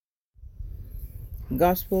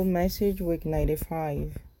Gospel Message Week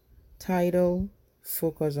 95. Title: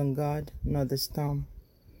 Focus on God, not the storm.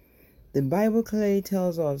 The Bible clearly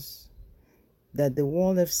tells us that the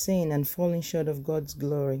world has sinned and fallen short of God's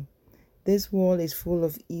glory. This world is full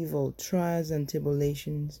of evil, trials, and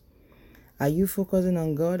tribulations. Are you focusing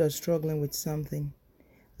on God or struggling with something?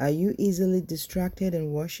 Are you easily distracted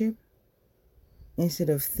in worship? Instead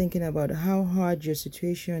of thinking about how hard your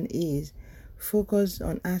situation is, focus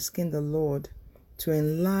on asking the Lord to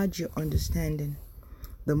enlarge your understanding.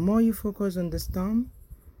 The more you focus on the storm,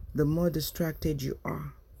 the more distracted you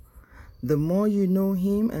are. The more you know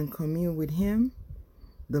Him and commune with Him,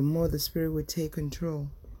 the more the Spirit will take control.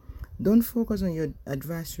 Don't focus on your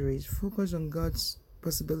adversaries, focus on God's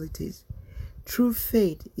possibilities. True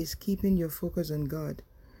faith is keeping your focus on God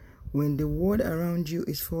when the world around you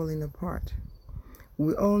is falling apart.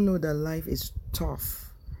 We all know that life is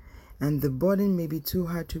tough and the burden may be too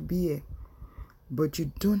hard to bear, but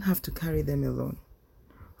you don't have to carry them alone.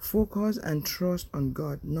 Focus and trust on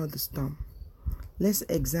God, not the storm. Let's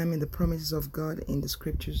examine the promises of God in the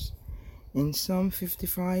scriptures. In Psalm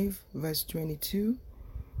 55, verse 22,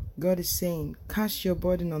 God is saying, "Cast your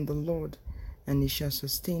burden on the Lord, and He shall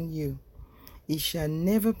sustain you. He shall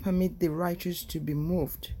never permit the righteous to be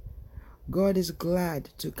moved." God is glad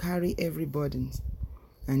to carry every burden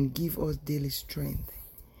and give us daily strength.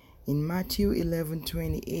 In Matthew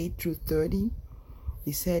 11:28-30,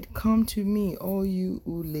 He said, "Come to me, all you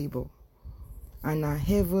who labor and are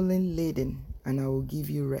heavily laden, and I will give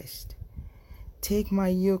you rest. Take my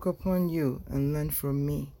yoke upon you and learn from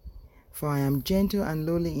me, for I am gentle and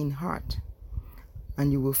lowly in heart,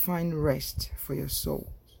 and you will find rest for your souls.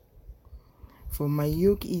 For my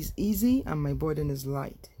yoke is easy and my burden is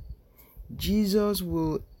light." Jesus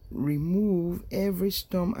will remove every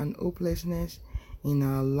storm and hopelessness in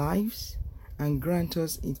our lives and grant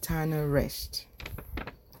us eternal rest.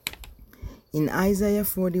 In Isaiah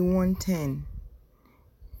 41:10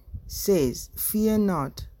 says, "Fear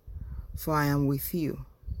not, for I am with you.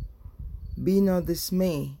 Be not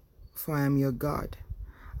dismayed, for I am your God.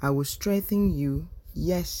 I will strengthen you.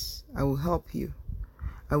 Yes, I will help you.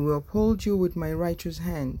 I will uphold you with my righteous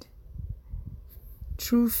hand."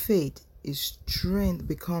 True faith is strength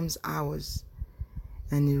becomes ours,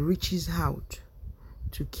 and it reaches out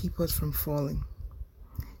to keep us from falling.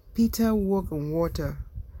 Peter walked on water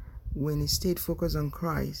when he stayed focused on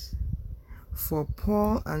Christ. For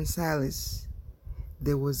Paul and Silas,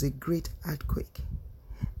 there was a great earthquake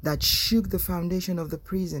that shook the foundation of the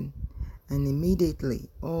prison, and immediately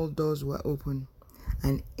all doors were open,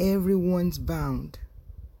 and everyone's bound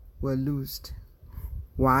were loosed.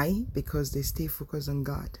 Why? Because they stay focused on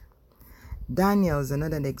God. Daniel is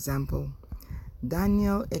another example.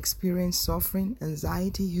 Daniel experienced suffering,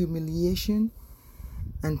 anxiety, humiliation,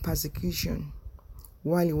 and persecution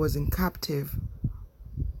while he was in captive.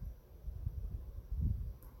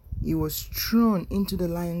 He was thrown into the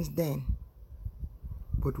lion's den,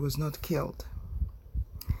 but was not killed.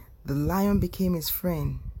 The lion became his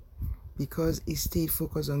friend because he stayed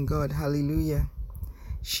focused on God. Hallelujah.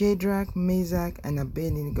 Shadrach, Meshach, and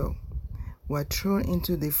Abednego were thrown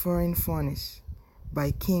into the fiery furnace by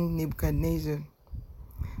King Nebuchadnezzar.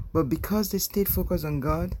 But because they stayed focused on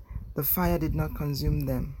God, the fire did not consume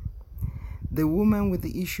them. The woman with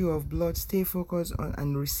the issue of blood stayed focused on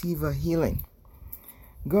and received a healing.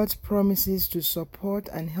 God's promises to support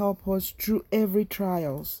and help us through every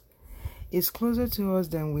trials is closer to us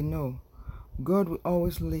than we know. God will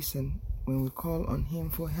always listen when we call on Him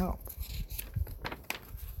for help.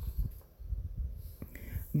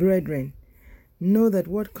 Brethren, know that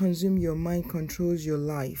what consumes your mind controls your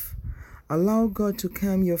life. Allow God to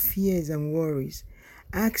calm your fears and worries.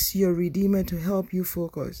 Ask your Redeemer to help you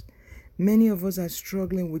focus. Many of us are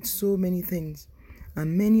struggling with so many things,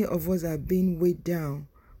 and many of us are being weighed down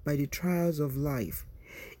by the trials of life.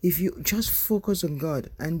 If you just focus on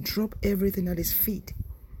God and drop everything at His feet,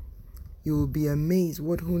 you will be amazed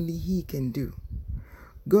what only He can do.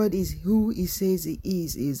 God is who He says He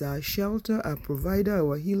is. He is our shelter, our provider,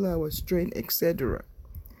 our healer, our strength, etc.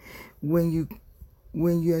 When you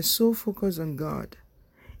are so focused on God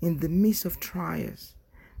in the midst of trials,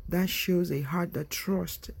 that shows a heart that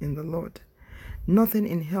trusts in the Lord. Nothing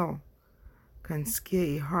in hell can scare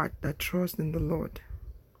a heart that trusts in the Lord.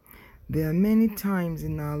 There are many times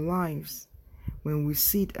in our lives when we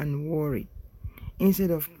sit and worry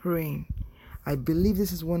instead of praying. I believe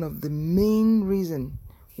this is one of the main reasons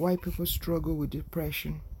why people struggle with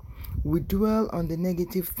depression. We dwell on the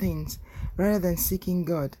negative things rather than seeking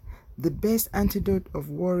God. The best antidote of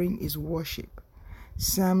worrying is worship.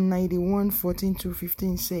 Psalm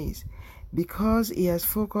 91:14-15 says, "Because He has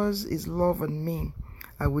focused His love on me,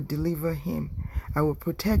 I will deliver him. I will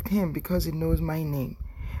protect him because he knows my name.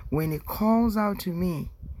 When he calls out to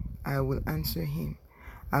me, I will answer him.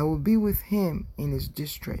 I will be with him in his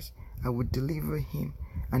distress. I will deliver him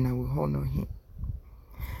and I will honor him.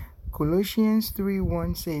 Colossians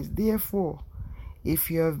 3:1 says, therefore,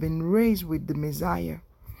 if you have been raised with the Messiah,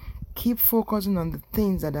 keep focusing on the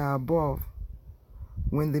things that are above,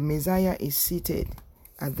 when the Messiah is seated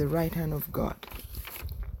at the right hand of God.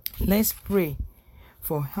 Let's pray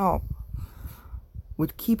for help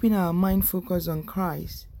with keeping our mind focused on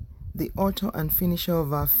Christ, the author and finisher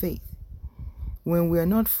of our faith. When we are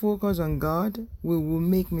not focused on God, we will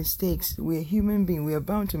make mistakes. We are human beings. We are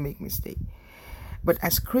bound to make mistakes. But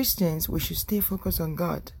as Christians, we should stay focused on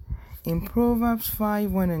God. In Proverbs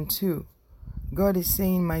 5:1-2, God is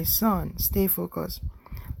saying, my son, stay focused.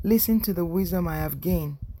 Listen to the wisdom I have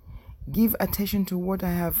gained. Give attention to what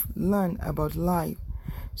I have learned about life,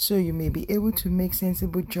 so you may be able to make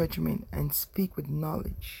sensible judgment and speak with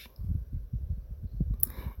knowledge.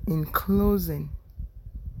 In closing,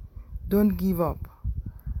 don't give up.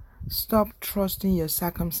 Stop trusting your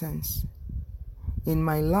circumstance. In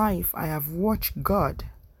my life, I have watched God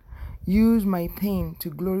use my pain to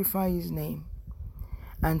glorify his name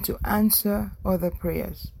and to answer other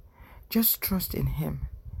prayers. Just trust in him.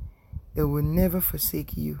 He will never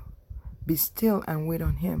forsake you. Be still and wait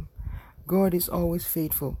on him. God is always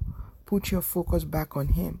faithful. Put your focus back on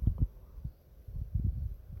him.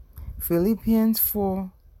 Philippians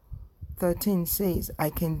 4:13 says, I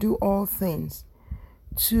can do all things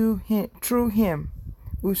through him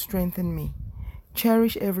who strengthened me.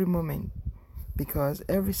 Cherish every moment, because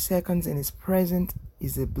every second in his presence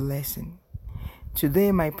is a blessing.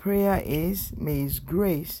 Today my prayer is, may his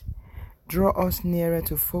grace draw us nearer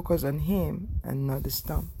to focus on him and not the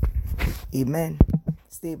storm. Amen.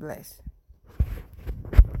 Stay blessed.